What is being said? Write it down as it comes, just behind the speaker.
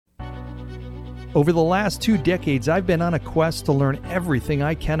Over the last 2 decades, I've been on a quest to learn everything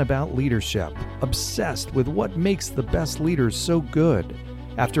I can about leadership, obsessed with what makes the best leaders so good.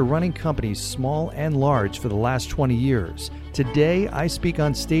 After running companies small and large for the last 20 years, today I speak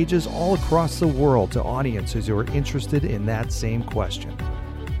on stages all across the world to audiences who are interested in that same question.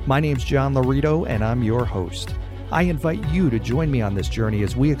 My name's John Laurito, and I'm your host. I invite you to join me on this journey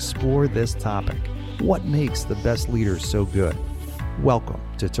as we explore this topic. What makes the best leaders so good? Welcome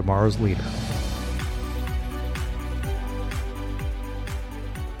to Tomorrow's Leader.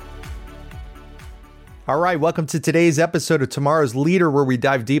 All right, welcome to today's episode of Tomorrow's Leader, where we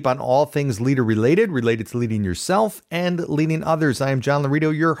dive deep on all things leader related to leading yourself and leading others. I am John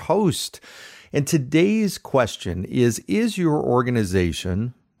Laurito, your host. And today's question is your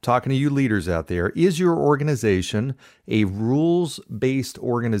organization, talking to you leaders out there, is your organization a rules-based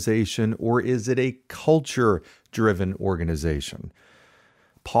organization or is it a culture-driven organization?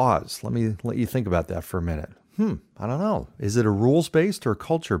 Pause. Let me let you think about that for a minute. I don't know. Is it a rules-based or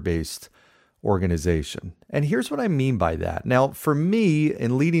culture-based organization? And here's what I mean by that. Now, for me,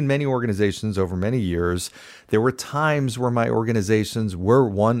 in leading many organizations over many years, there were times where my organizations were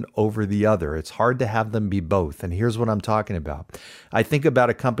one over the other. It's hard to have them be both. And here's what I'm talking about. I think about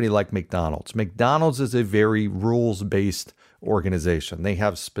a company like McDonald's. McDonald's is a very rules-based organization. They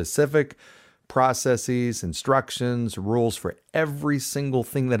have specific processes, instructions, rules for every single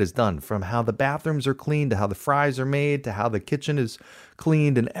thing that is done, from how the bathrooms are cleaned to how the fries are made to how the kitchen is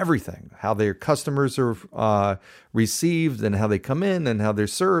cleaned and everything, how their customers are received and how they come in and how they're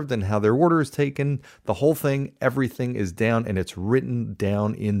served and how their order is taken. The whole thing, everything is down and it's written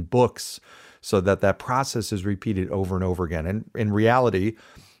down in books so that process is repeated over and over again. And in reality,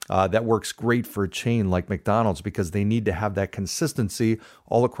 that works great for a chain like McDonald's because they need to have that consistency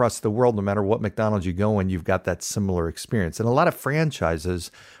all across the world. No matter what McDonald's you go in, you've got that similar experience. And a lot of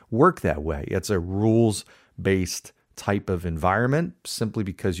franchises work that way. It's a rules-based type of environment simply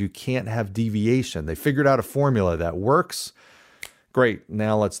because you can't have deviation. They figured out a formula that works. Great,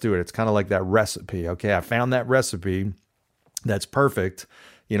 now let's do it. It's kind of like that recipe. Okay, I found that recipe. That's perfect.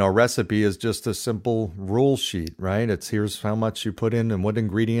 You know, a recipe is just a simple rule sheet, right? It's here's how much you put in and what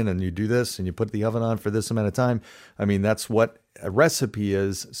ingredient, and you do this, and you put the oven on for this amount of time. I mean, that's what a recipe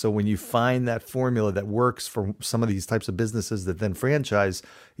is. So when you find that formula that works for some of these types of businesses that then franchise,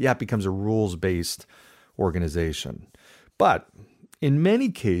 it becomes a rules-based organization. But in many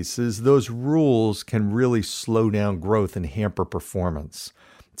cases, those rules can really slow down growth and hamper performance.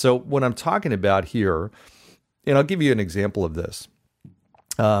 So what I'm talking about here, and I'll give you an example of this.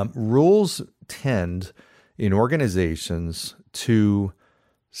 Rules tend in organizations to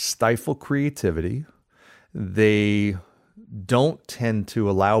stifle creativity. They don't tend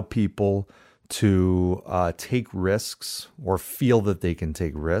to allow people to take risks or feel that they can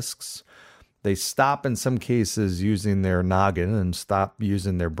take risks. They stop, in some cases, using their noggin and stop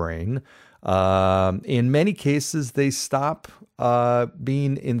using their brain. In many cases, they stop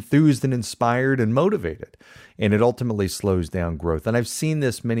being enthused and inspired and motivated. And it ultimately slows down growth. And I've seen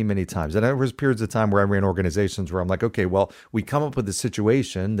this many, many times. And there was periods of time where I ran organizations where I'm like, okay, well, we come up with a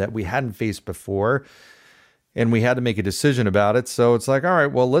situation that we hadn't faced before, and we had to make a decision about it. So it's like, all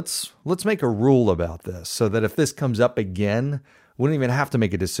right, well, let's make a rule about this so that if this comes up again, we don't even have to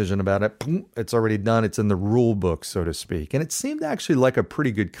make a decision about it. It's already done. It's in the rule book, so to speak. And it seemed actually like a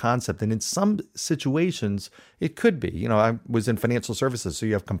pretty good concept. And in some situations, it could be. You know, I was in financial services, so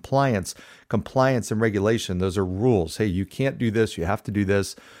you have compliance and regulation. Those are rules. Hey, you can't do this. You have to do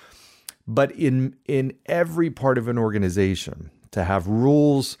this. But in every part of an organization, to have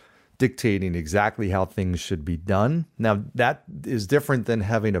rules dictating exactly how things should be done. Now, that is different than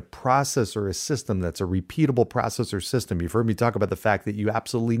having a process or a system that's a repeatable process or system. You've heard me talk about the fact that you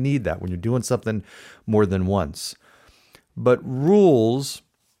absolutely need that when you're doing something more than once. But rules,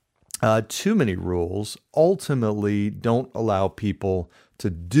 too many rules, ultimately don't allow people to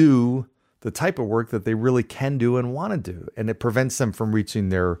do the type of work that they really can do and want to do. And it prevents them from reaching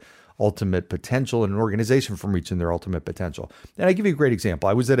their ultimate potential and an organization from reaching their ultimate potential. And I give you a great example.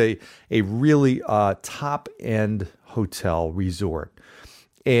 I was at a really top-end hotel resort,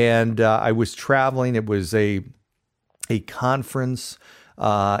 and I was traveling. It was a conference,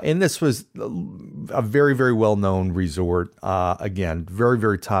 and this was a very, very well-known resort. Again, very,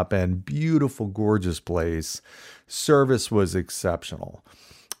 very top-end, beautiful, gorgeous place. Service was exceptional.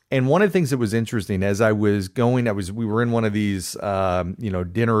 And one of the things that was interesting as I was going, we were in one of these,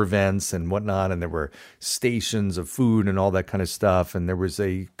 dinner events and whatnot, and there were stations of food and all that kind of stuff. And there was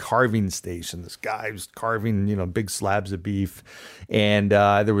a carving station. This guy was carving, big slabs of beef, and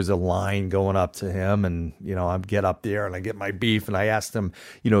there was a line going up to him. And I get up there and I get my beef, and I asked him,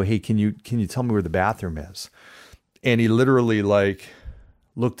 hey, can you tell me where the bathroom is? And he literally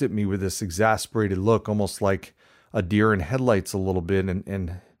looked at me with this exasperated look, almost like a deer in headlights a little bit,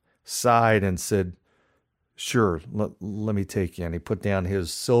 and sighed and said, sure, let me take you. And he put down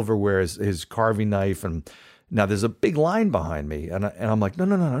his silverware, his carving knife. And now there's a big line behind me. And I'm like, no,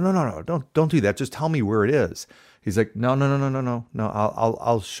 don't do that. Just tell me where it is. He's like, no,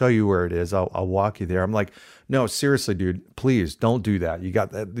 I'll show you where it is. I'll walk you there. I'm like, no, seriously, dude, please don't do that. You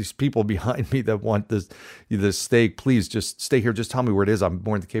got these people behind me that want this steak. Please just stay here. Just tell me where it is. I'm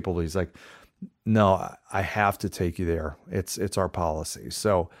more than capable. He's like, no, I have to take you there. It's our policy.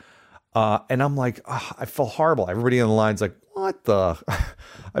 So, and I'm like, I felt horrible. Everybody in the line's like, what the?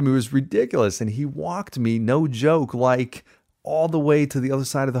 I mean, it was ridiculous. And he walked me, no joke, all the way to the other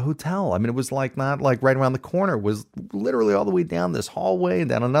side of the hotel. I mean, it was not right around the corner. It was literally all the way down this hallway and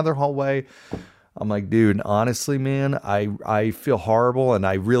down another hallway. I'm like, dude, honestly, man, I feel horrible, and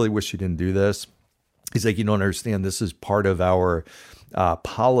I really wish you didn't do this. He's like, you don't understand. This is part of our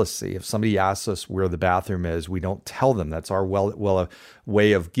policy. If somebody asks us where the bathroom is, we don't tell them. That's our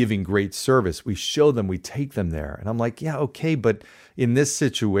way of giving great service. We show them, we take them there. And I'm like, yeah, okay. But in this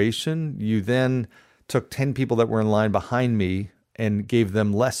situation, you then took 10 people that were in line behind me and gave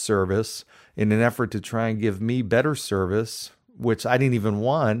them less service in an effort to try and give me better service, which I didn't even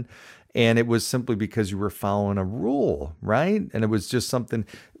want. And it was simply because you were following a rule, right? And it was just something,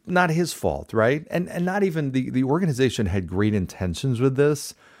 not his fault, right? And not even the organization had great intentions with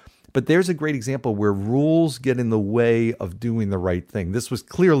this, but there's a great example where rules get in the way of doing the right thing. This was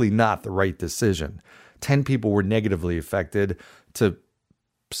clearly not the right decision. 10 people were negatively affected to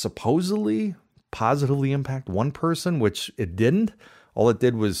supposedly positively impact one person, which it didn't. All it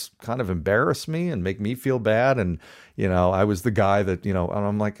did was kind of embarrass me and make me feel bad. And, I was the guy that, and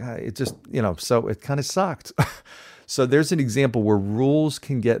I'm like, it just, so it kind of sucked. So there's an example where rules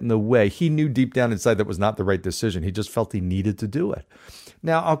can get in the way. He knew deep down inside that was not the right decision. He just felt he needed to do it.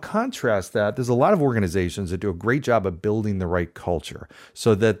 Now, I'll contrast that. There's a lot of organizations that do a great job of building the right culture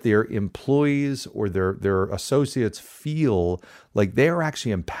so that their employees or their associates feel like they're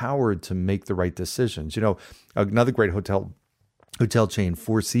actually empowered to make the right decisions. Another great hotel chain,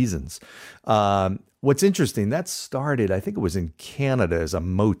 Four Seasons. What's interesting, that started, I think it was in Canada, as a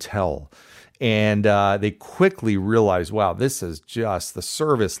motel. And they quickly realized, wow, this is just the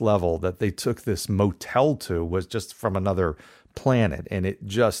service level that they took this motel to was just from another planet. And it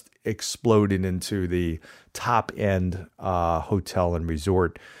just exploded into the top end hotel and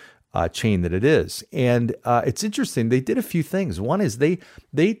resort chain that it is. And it's interesting. They did a few things. One is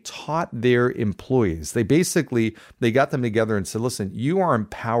they taught their employees. They got them together and said, listen, you are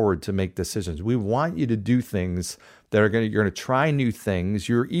empowered to make decisions. We want you to do things that you're going to try new things.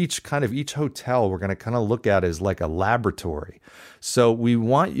 Each hotel we're going to kind of look at as like a laboratory. So we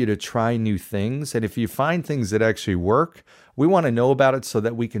want you to try new things. And if you find things that actually work, we want to know about it so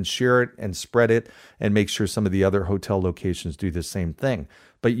that we can share it and spread it and make sure some of the other hotel locations do the same thing.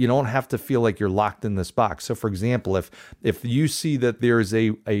 But you don't have to feel like you're locked in this box. So for example, if you see that there's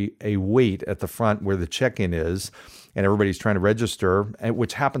a wait at the front where the check-in is, and everybody's trying to register,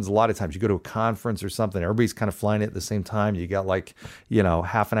 which happens a lot of times. You go to a conference or something, everybody's kind of flying at the same time. You got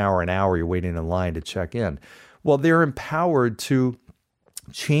half an hour, you're waiting in line to check in. Well, they're empowered to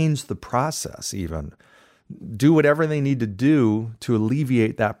change the process even. Do whatever they need to do to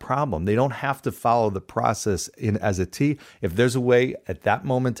alleviate that problem. They don't have to follow the process as a T. If there's a way at that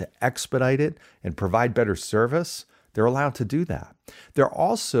moment to expedite it and provide better service, they're allowed to do that. They're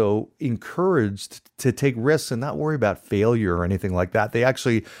also encouraged to take risks and not worry about failure or anything like that. The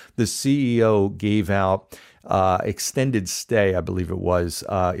CEO gave out extended stay, I believe it was,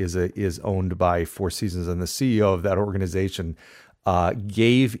 is owned by Four Seasons, and the CEO of that organization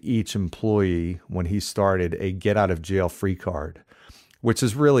gave each employee, when he started, a get out of jail free card, which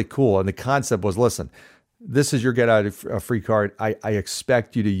is really cool. And the concept was, listen, this is your get out of free card. I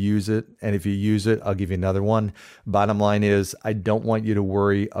expect you to use it. And if you use it, I'll give you another one. Bottom line is, I don't want you to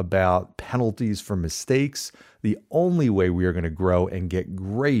worry about penalties for mistakes. The only way we are going to grow and get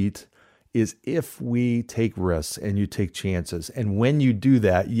great is if we take risks and you take chances. And when you do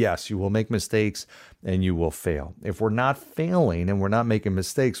that, yes, you will make mistakes and you will fail. If we're not failing and we're not making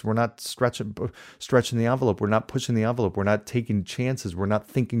mistakes, we're not stretching the envelope, we're not pushing the envelope, we're not taking chances, we're not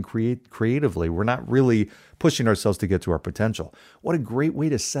thinking creatively, we're not really pushing ourselves to get to our potential. What a great way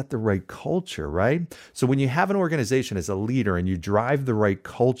to set the right culture, right? So when you have an organization as a leader and you drive the right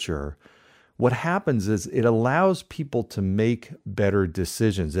culture, what happens is it allows people to make better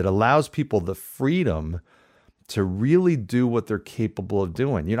decisions. It allows people the freedom to really do what they're capable of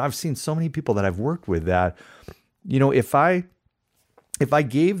doing. I've seen so many people that I've worked with that, if I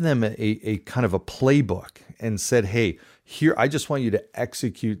gave them a kind of a playbook and said, hey, here, I just want you to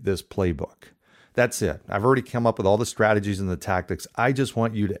execute this playbook. That's it. I've already come up with all the strategies and the tactics. I just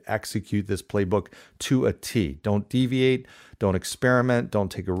want you to execute this playbook to a T. Don't deviate. Don't experiment.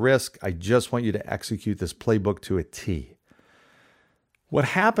 Don't take a risk. I just want you to execute this playbook to a T. What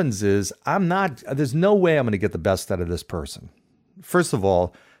happens is there's no way I'm going to get the best out of this person. First of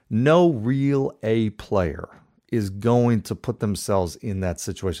all, no real A player is going to put themselves in that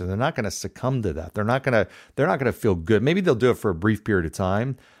situation. They're not going to succumb to that. They're not going to feel good. Maybe they'll do it for a brief period of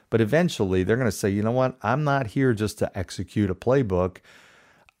time, but eventually they're going to say, you know what? I'm not here just to execute a playbook.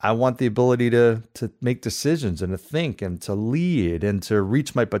 I want the ability to make decisions and to think and to lead and to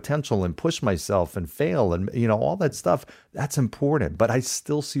reach my potential and push myself and fail and, all that stuff. That's important. But I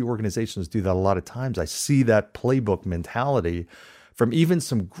still see organizations do that a lot of times. I see that playbook mentality from even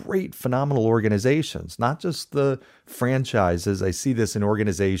some great, phenomenal organizations, not just the franchises. I see this in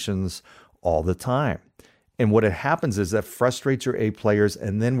organizations all the time. And what happens is that frustrates your A players,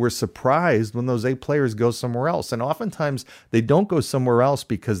 and then we're surprised when those A players go somewhere else. And oftentimes they don't go somewhere else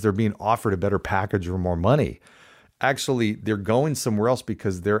because they're being offered a better package or more money. Actually, they're going somewhere else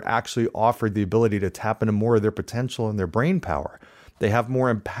because they're actually offered the ability to tap into more of their potential and their brain power. They have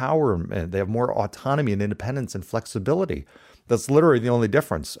more empowerment. They have more autonomy and independence and flexibility. That's literally the only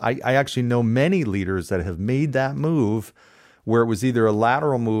difference. I actually know many leaders that have made that move where it was either a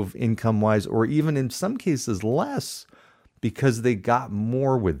lateral move income-wise or even in some cases less because they got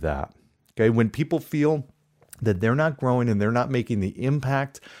more with that. Okay, when people feel that they're not growing and they're not making the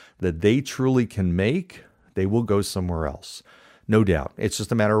impact that they truly can make, they will go somewhere else. No doubt. It's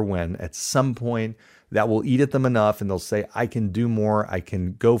just a matter of when. At some point, that will eat at them enough and they'll say, I can do more, I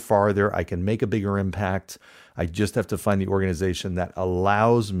can go farther, I can make a bigger impact. I just have to find the organization that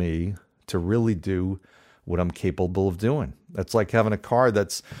allows me to really do what I'm capable of doing. That's like having a car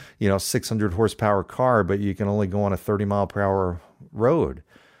that's, 600 horsepower car, but you can only go on a 30 mile per hour road.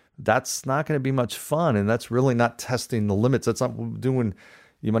 That's not going to be much fun. And that's really not testing the limits. That's not doing,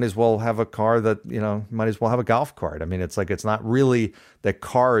 you might as well have a car that, might as well have a golf cart. I mean, it's not really, that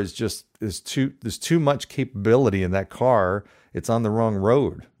car is just, there's too much capability in that car. It's on the wrong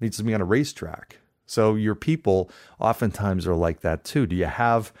road. It needs to be on a racetrack. So your people oftentimes are like that too. Do you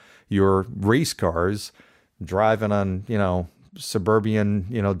have your race cars driving on, suburban,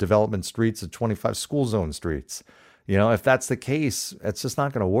 development streets of 25 school zone streets? If that's the case, it's just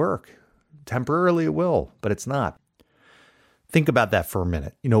not going to work. Temporarily it will, but it's not. Think about that for a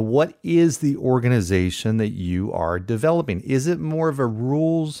minute. What is the organization that you are developing? Is it more of a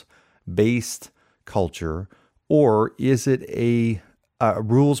rules-based culture, or is it a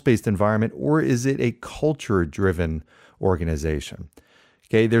rules-based environment, or is it a culture-driven organization?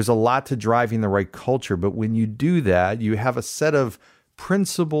 Okay, there's a lot to driving the right culture, but when you do that, you have a set of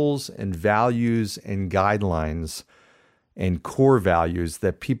principles and values and guidelines and core values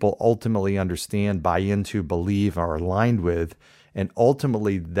that people ultimately understand, buy into, believe, are aligned with, and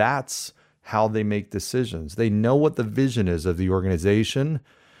ultimately that's how they make decisions. They know what the vision is of the organization,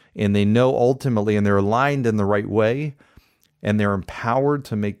 and they know ultimately, and they're aligned in the right way, and they're empowered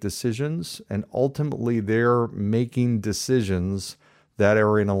to make decisions, and ultimately they're making decisions that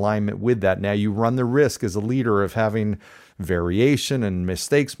are in alignment with that. Now, you run the risk as a leader of having variation and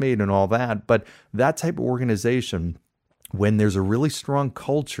mistakes made and all that, but that type of organization, when there's a really strong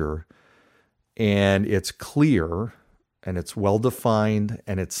culture and it's clear and it's well-defined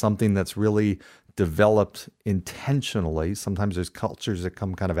and it's something that's really developed intentionally, sometimes there's cultures that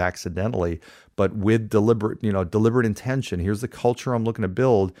come kind of accidentally, but with deliberate intention. Here's the culture I'm looking to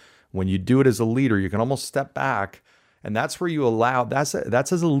build. When you do it as a leader, you can almost step back. And that's where you allow, that's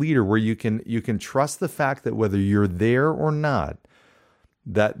as a leader where you can trust the fact that whether you're there or not,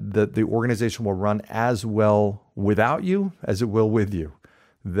 that the organization will run as well without you as it will with you.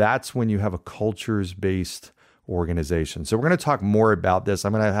 That's when you have a cultures-based organization. So we're going to talk more about this.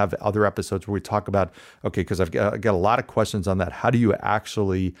 I'm going to have other episodes where we talk about, okay, because I've got a lot of questions on that. How do you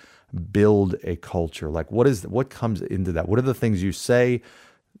actually build a culture? Like what comes into that? What are the things you say?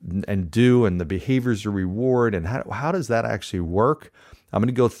 and do, and the behaviors you reward, and how does that actually work? I'm going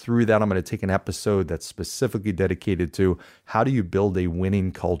to go through that. I'm going to take an episode that's specifically dedicated to how do you build a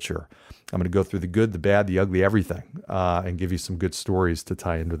winning culture. I'm going to go through the good, the bad, the ugly, everything, and give you some good stories to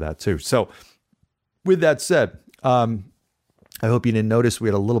tie into that too. So with that said, I hope you didn't notice we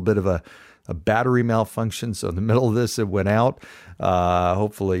had a little bit of a battery malfunction. So in the middle of this, it went out.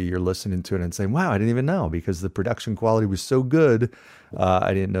 Hopefully you're listening to it and saying, wow, I didn't even know, because the production quality was so good.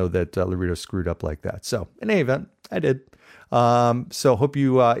 I didn't know that Laredo screwed up like that. So in any event, I did. So hope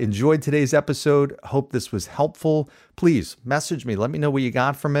you enjoyed today's episode. Hope this was helpful. Please message me. Let me know what you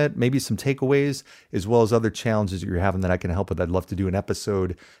got from it. Maybe some takeaways, as well as other challenges that you're having that I can help with. I'd love to do an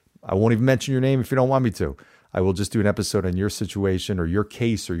episode. I won't even mention your name if you don't want me to. I will just do an episode on your situation or your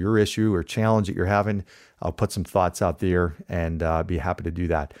case or your issue or challenge that you're having. I'll put some thoughts out there and be happy to do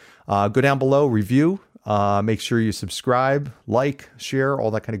that. Go down below, review. Make sure you subscribe, like, share, all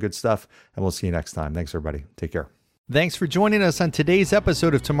that kind of good stuff. And we'll see you next time. Thanks, everybody. Take care. Thanks for joining us on today's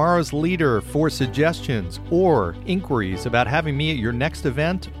episode of Tomorrow's Leader. For suggestions or inquiries about having me at your next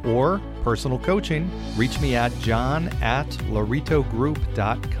event or personal coaching, reach me at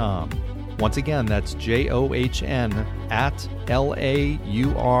john@lauritogroup.com. Once again, that's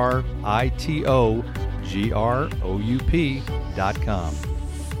JOHN@LAURITOGROUP.com.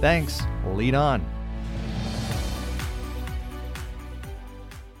 Thanks. Lead on.